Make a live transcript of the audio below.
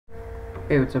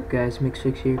Hey, what's up guys,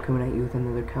 Mixfix here, coming at you with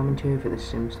another commentary for The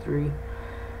Sims 3.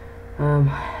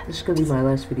 This is gonna be my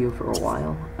last video for a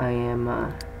while.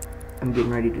 I'm getting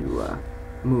ready to,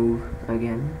 move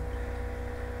again.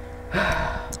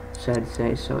 Sad to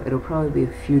say, so it'll probably be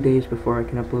a few days before I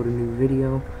can upload a new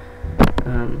video.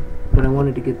 But I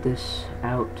wanted to get this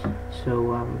out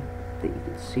so, that you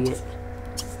could see it.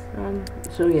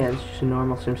 So yeah, it's just a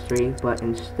normal Sims 3, but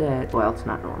instead, well, it's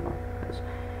not normal.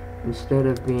 Instead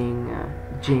of being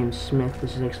James Smith,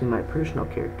 this is actually my personal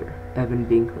character, Evan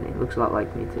Binkley. Looks a lot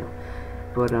like me too.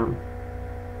 But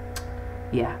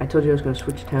yeah, I told you I was going to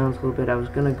switch towns a little bit. I was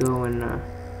going to go and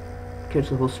catch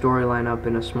the whole storyline up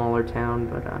in a smaller town,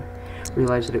 but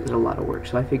realized that it was a lot of work.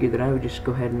 So I figured that I would just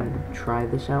go ahead and try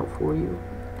this out for you.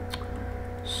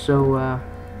 So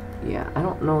yeah, I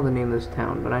don't know the name of this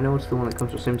town, but I know it's the one that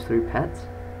comes with Sims 3 pets.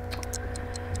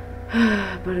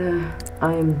 But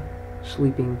I am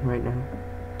sleeping right now.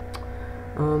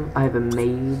 I have a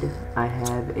maid. I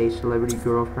have a celebrity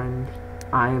girlfriend.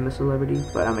 I am a celebrity,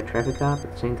 but I'm a traffic cop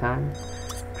at the same time.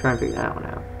 Try and figure that one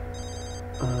out.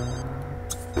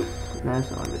 That's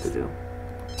not what I meant to do.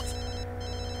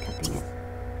 God dang it.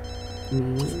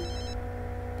 Me.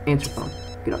 Answer phone.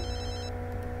 Get up.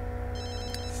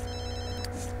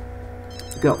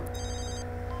 Go.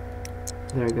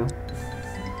 There we go.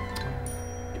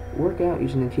 Work out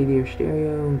using the TV or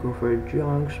stereo, and go for a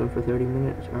jog, swim for 30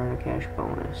 minutes, earn a cash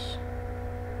bonus.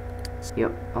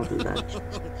 Yep, I'll do that.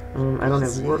 I don't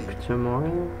have work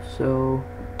tomorrow, so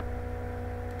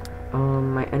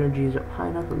my energy is up high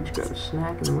enough. Let me just grab a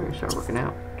snack and then we're gonna start working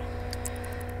out.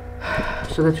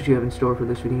 So that's what you have in store for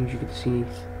this video. You get to see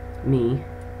me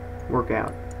work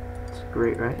out. It's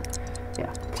great, right?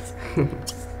 Yeah.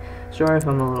 Sorry if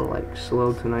I'm a little like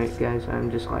slow tonight, guys.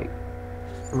 I'm just like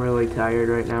really tired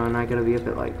right now, and I gotta be up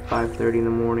at like 5:30 in the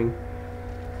morning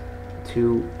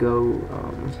to go,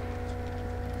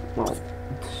 well,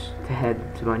 to head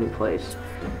to my new place.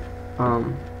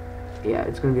 Yeah,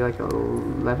 it's gonna be like a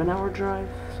 11-hour drive,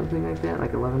 something like that,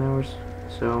 like 11 hours.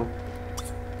 So,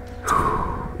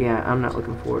 yeah, I'm not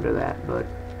looking forward to that, but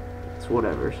it's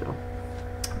whatever. So,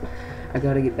 I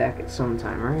gotta get back at some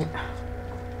time, right?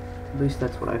 At least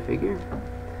that's what I figure.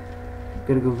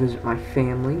 Gotta go visit my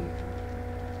family.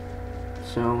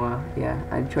 So, yeah,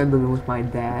 I tried living with my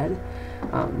dad.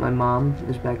 My mom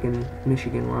is back in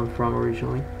Michigan, where I'm from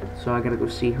originally, so I gotta go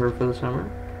see her for the summer.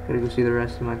 Gotta go see the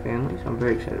rest of my family, so I'm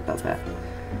very excited about that.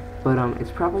 But,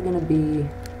 it's probably gonna be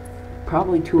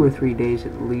 2 or 3 days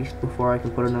at least before I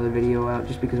can put another video out,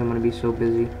 just because I'm gonna be so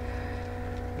busy.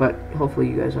 But, hopefully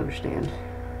you guys understand.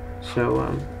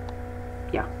 So,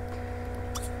 yeah.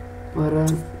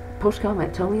 But,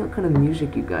 post-comment, tell me what kind of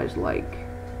music you guys like,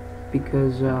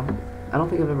 because, I don't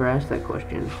think I've ever asked that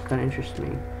question. It kind of interests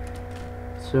me.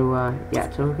 So, yeah,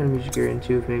 tell me what kind of music you're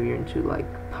into. If maybe you're into, like,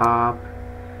 pop,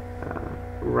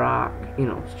 rock, you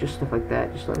know, just stuff like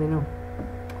that. Just let me know.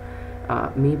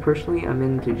 Me, personally, I'm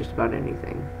into just about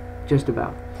anything. Just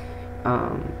about.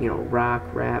 You know, rock,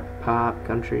 rap, pop,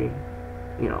 country,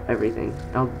 you know, everything.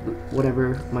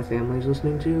 Whatever my family's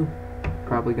listening to, I'm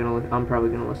probably gonna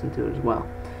listen to it as well.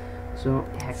 So,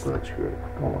 heck, let's screw it.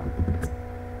 Hold on.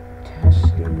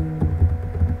 Testing.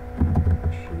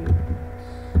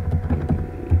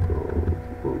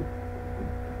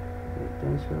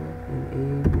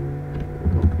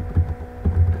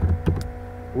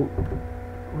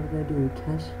 What did I do?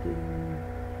 Testing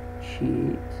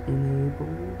cheats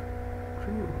enabled.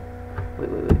 True. Wait.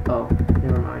 Oh,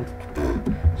 never mind.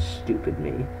 Stupid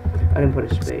me. I didn't put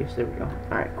a space. There we go.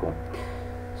 Alright, cool.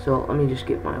 So let me just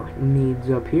get my needs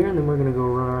up here, and then we're gonna go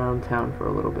run around town for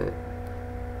a little bit.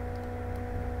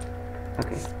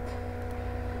 Okay.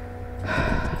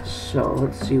 So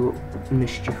let's see what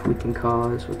mischief we can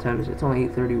cause. What time is it? It's only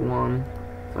 8:31.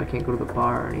 So I can't go to the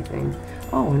bar or anything.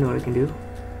 Oh, I know what I can do.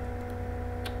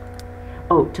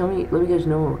 Oh, let me guys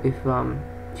know if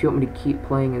you want me to keep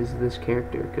playing as this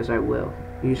character, because I will.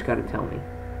 You just gotta tell me.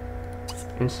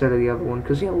 Instead of the other one,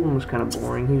 because the other one was kind of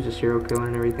boring. He was a serial killer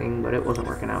and everything, but it wasn't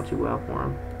working out too well for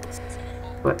him.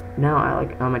 But now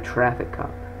I'm a traffic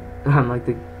cop. I'm like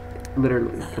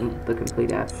literally the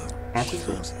complete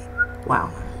opposite.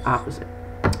 Wow, opposite.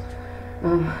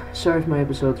 Sorry if my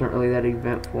episodes aren't really that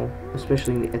eventful,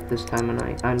 especially at this time of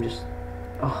night. I'm just,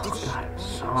 oh god,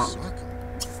 songs.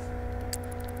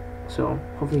 So,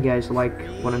 hopefully you guys like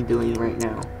what I'm doing right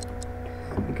now.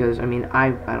 Because, I mean, I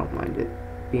don't mind it.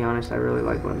 To be honest, I really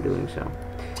like what I'm doing, so.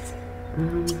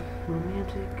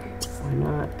 Romantic? Why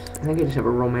not? I think I just have a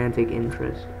romantic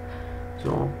interest.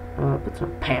 So, put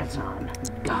some pants on.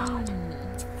 God.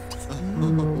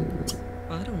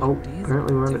 Oh,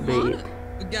 apparently we're on a date.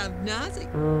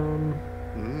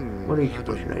 What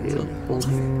should I do? Hold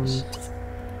hands.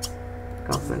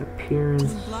 Compliment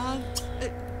appearance.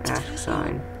 Ask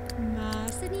sign.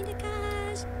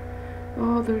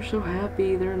 Oh, they're so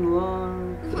happy. They're in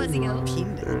love. They're in love.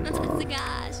 They're in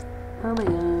love. Oh my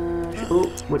gosh. Oh,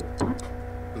 what?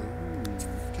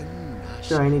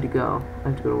 Sorry, I need to go. I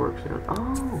have to go to work soon.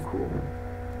 Oh, cool.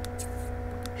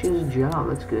 She has a job.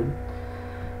 That's good.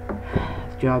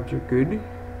 Jobs are good.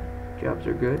 Jobs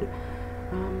are good.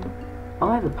 Oh,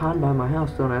 I have a pond by my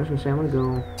house, don't I? I was gonna say I'm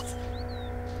gonna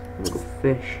go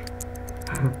fish.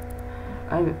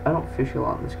 I don't fish a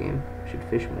lot in this game. I should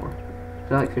fish more.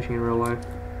 I like fishing in real life.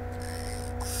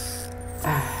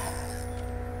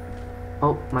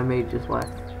 Oh, my maid just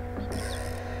left.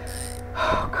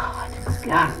 Oh god,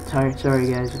 I'm tired.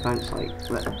 Sorry guys if I'm just like,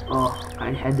 but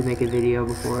I had to make a video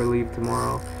before I leave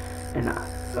tomorrow, and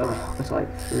it's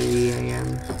like 3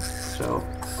 a.m. So,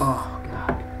 oh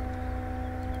god,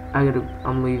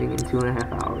 I'm leaving in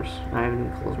 2.5 hours. I haven't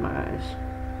even closed my eyes.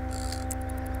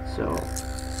 So,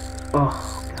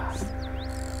 oh god,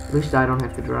 at least I don't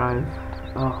have to drive.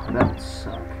 Oh, that would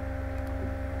suck.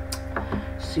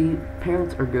 See,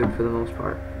 parents are good for the most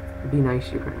part. Be nice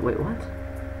to your parents. Wait, what?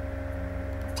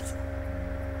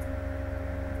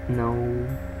 No.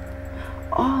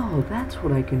 Oh, that's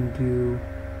what I can do.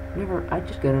 I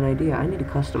just got an idea. I need to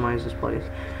customize this place.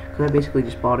 Because I basically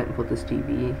just bought it and put this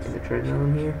TV and the treadmill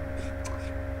in here.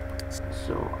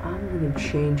 So, I'm going to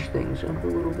change things up a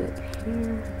little bit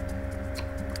here.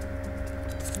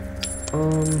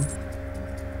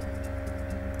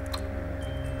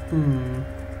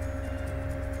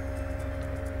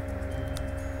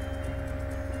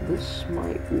 This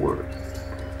might work.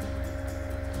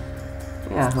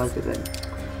 Yeah, I like it.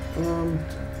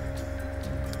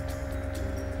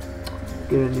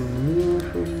 Get a new mirror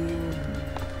for you.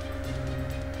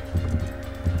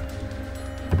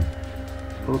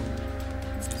 Oh,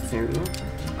 there we go.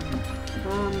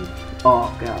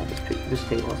 Oh god, this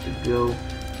table has to go.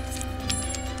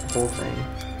 The whole thing.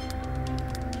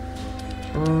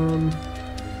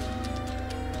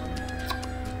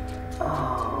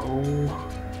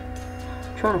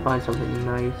 Trying to find something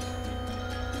nice,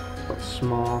 but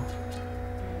small.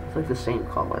 It's like the same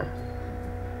color.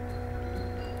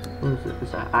 What is it?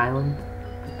 Is that island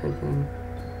type thing?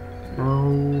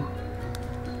 No.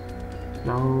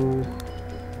 No.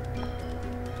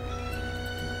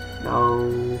 No.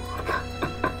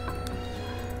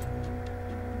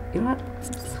 You know what?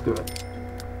 Screw it.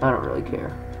 I don't really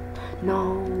care.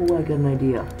 No, I got an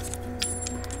idea.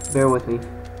 Bear with me.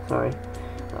 Sorry.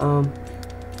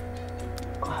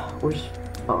 Where's...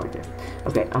 Oh, right there.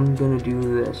 Okay, I'm gonna do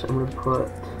this. I'm gonna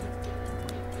put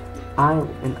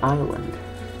an island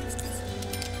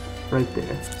right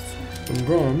there. And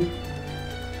then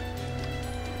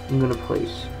I'm gonna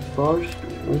place bar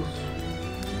stools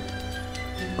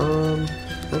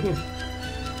right here.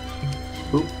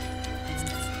 Oop.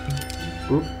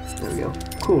 Oop. There we go.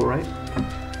 Cool, right?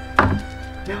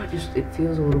 Now it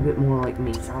feels a little bit more like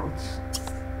me. Now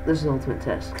this is the ultimate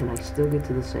test. Can I still get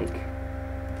to the sink?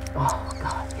 Oh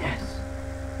god, yes.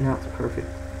 Now it's perfect.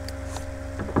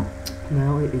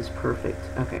 Now it is perfect.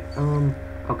 Okay,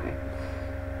 okay.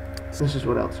 This is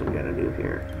what else I'm gonna do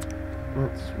here.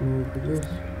 Let's move this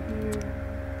here.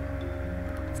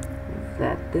 Move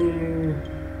that there.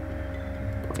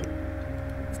 Wait.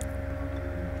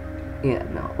 Yeah,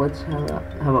 no, let's how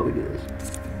about we do this?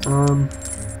 I'm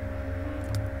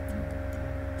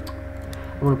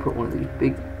gonna put one of these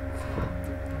big...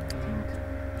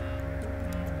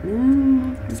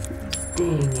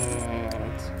 Dang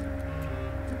it.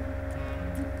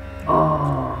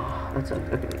 Oh, that's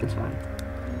okay, it's fine.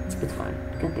 It's fine.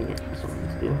 God dang it, that's what I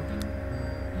meant to do.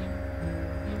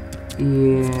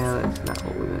 Yeah, that's not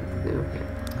what we meant to do here.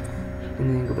 And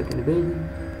then go back in the building.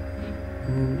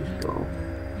 And then just go.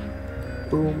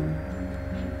 Boom.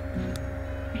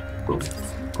 Boom.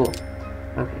 Cool.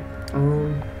 Okay.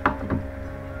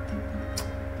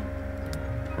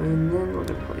 And then we're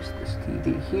gonna place this TV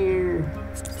here.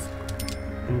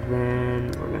 And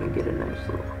then we're gonna get a nice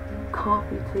little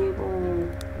coffee table.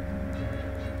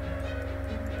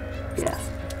 Yeah.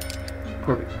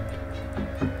 Perfect.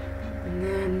 And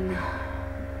then,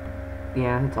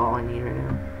 yeah, that's all I need right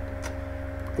now.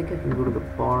 I think I can go to the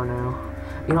bar now.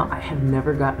 You know, I have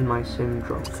never gotten my sim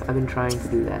drunk. I've been trying to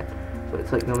do that. But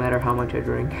it's like no matter how much I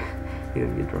drink, you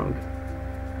don't get drunk.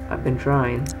 I've been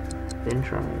trying.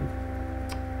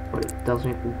 But it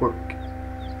doesn't work.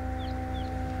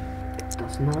 It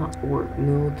does not work.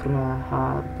 No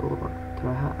trabajador.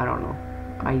 I don't know.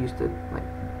 I used to like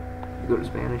go to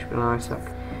Spanish, but now I suck.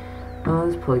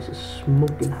 This place is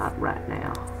smoking hot right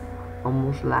now.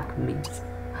 almost like me.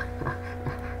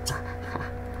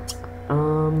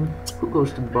 Who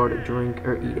goes to the bar to drink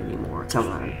or eat anymore? Come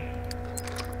on.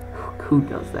 Who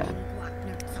does that?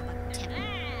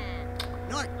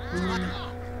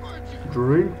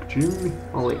 Drink, Jimmy.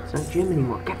 Oh wait, it's not Jim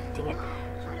anymore. God dang it.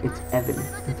 It's Evan.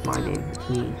 It's my name. It's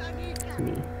me. It's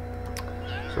me.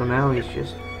 So now he's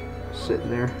just sitting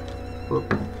there.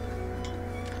 Whoop.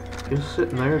 Just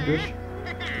sitting there,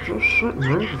 just sitting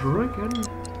there drinking.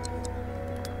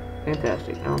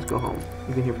 Fantastic. Now let's go home.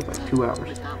 We've been here for like 2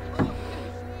 hours.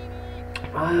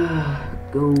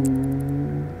 Go.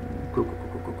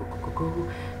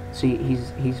 See,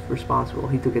 he's responsible.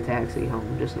 He took a taxi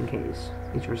home just in case.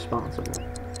 He's responsible.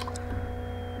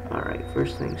 Alright,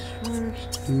 first things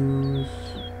first, use.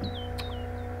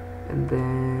 And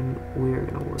then we're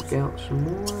gonna work out some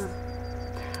more.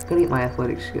 Gotta get my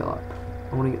athletic skill up.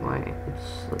 I wanna get my,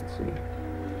 let's see.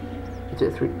 It's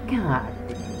at 3. God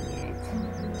dang it.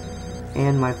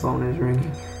 And my phone is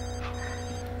ringing.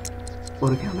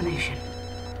 What a combination.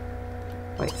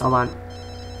 Wait, hold on.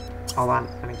 Hold on.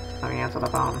 Let me answer the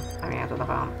phone. Let me answer the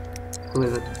phone. Who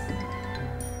is it?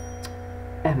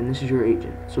 Evan, this is your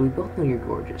agent. So we both know you're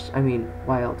gorgeous. I mean,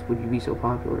 why else would you be so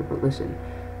popular? But listen,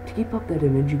 to keep up that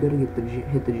image, you gotta hit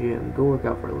the gym. Go work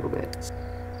out for a little bit.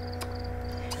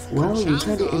 Well, you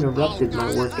kinda interrupted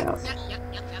my workout.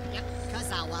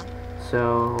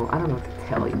 So, I don't know what to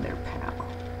tell you there, pal.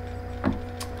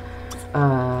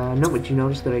 No, but you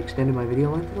noticed that I extended my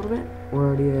video length a little bit? We're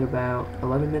already at about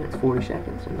 11 minutes, 40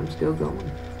 seconds, and I'm still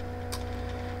going.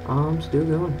 I'm still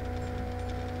going.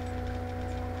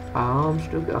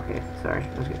 Okay, sorry,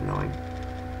 I was getting annoying.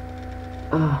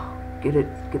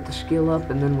 Get the skill up,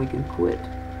 and then we can quit.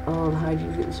 Oh, the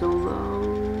hygiene's getting so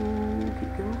low.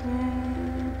 Keep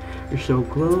going. You're so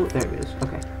close. There it is.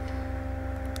 Okay.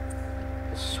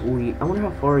 Sweet. I wonder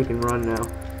how far he can run now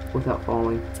without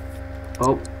falling.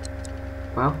 Oh.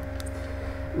 Well,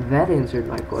 that answered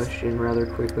my question rather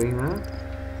quickly, huh?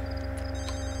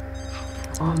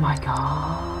 Oh my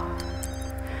god.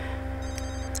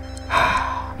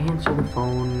 Answer the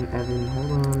phone, Evan.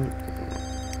 Hold on.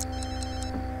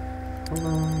 Hold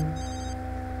on.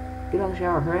 Get out of the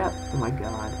shower, hurry up. Oh my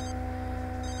god.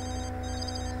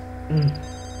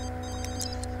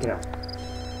 Get out. Get out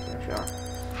of the shower.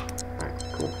 Alright,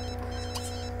 cool.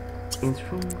 Answer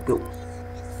phone, go.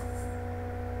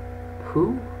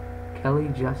 Who? Kelly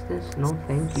Justice? No,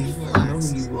 thank you. I know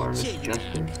who you are, Miss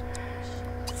Justice.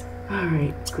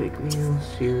 Alright, quick meal,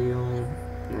 cereal,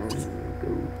 and go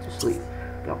to sleep.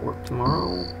 Got work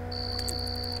tomorrow.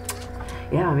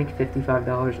 Yeah, I make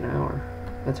 $55 an hour.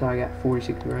 That's how I got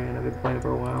 46 grand. I've been playing for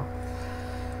a while.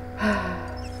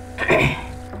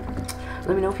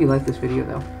 Let me know if you like this video,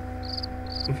 though.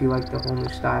 If you like the whole new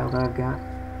style that I've got.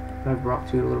 That I've brought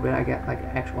to it a little bit. I got like an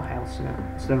actual house now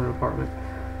instead of an apartment.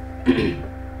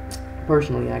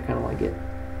 Personally, I kind of like it.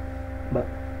 But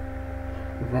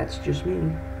that's just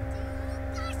me.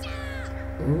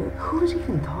 Who's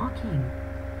even talking?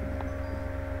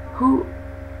 Who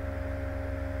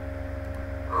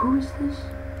is this?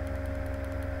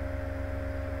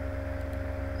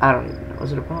 I don't even know.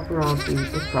 Is it a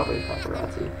paparazzi? It's probably a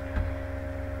paparazzi.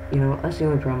 You know, that's the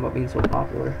only problem about being so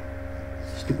popular.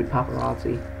 Stupid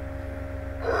paparazzi.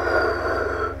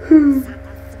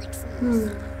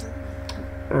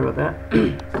 Sorry about that.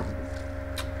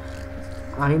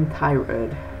 I am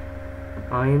tired.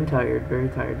 I am tired. Very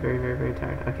tired. Very, very, very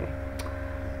tired. Okay.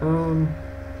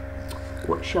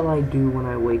 What shall I do when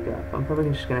I wake up? I'm probably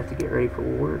just gonna have to get ready for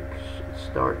work. It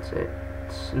starts at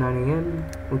 9 a.m.,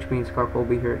 which means Carpo will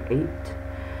be here at 8.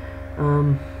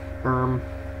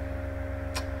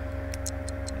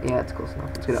 Yeah, it's close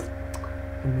enough. Let's get up.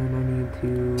 And then I need to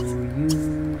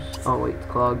use... Oh, wait, it's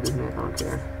clogged, isn't it? I don't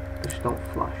care. Just don't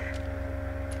flush.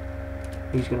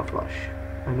 He's gonna flush.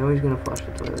 I know he's gonna flush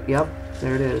the toilet. Yep,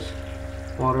 there it is.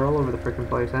 Water all over the freaking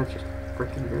place. That's just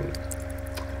freaking great.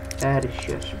 That is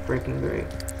just freaking great.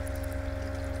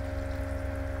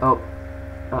 Oh.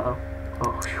 Uh-oh.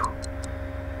 Oh, phew.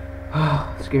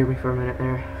 Oh, scared me for a minute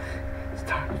there.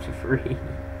 Started to freeze.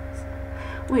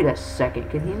 Wait a second.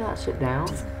 Can he not sit down?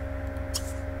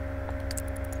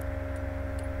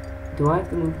 Do I have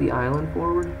to move the island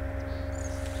forward?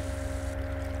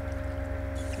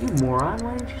 You moron,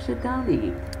 why didn't you sit down to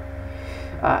eat?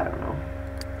 I don't know.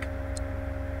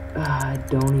 I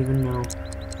don't even know.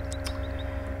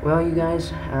 Well, you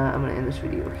guys, I'm going to end this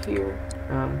video here.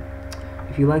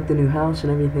 If you like the new house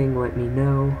and everything, let me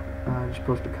know. Just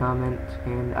post a comment,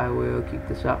 and I will keep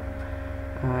this up.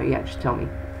 Yeah, just tell me.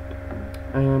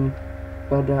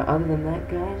 But other than that,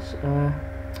 guys,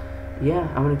 yeah,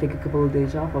 I'm gonna take a couple of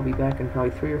days off. I'll be back in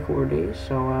probably 3 or 4 days,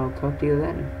 so I'll talk to you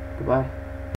then. Goodbye.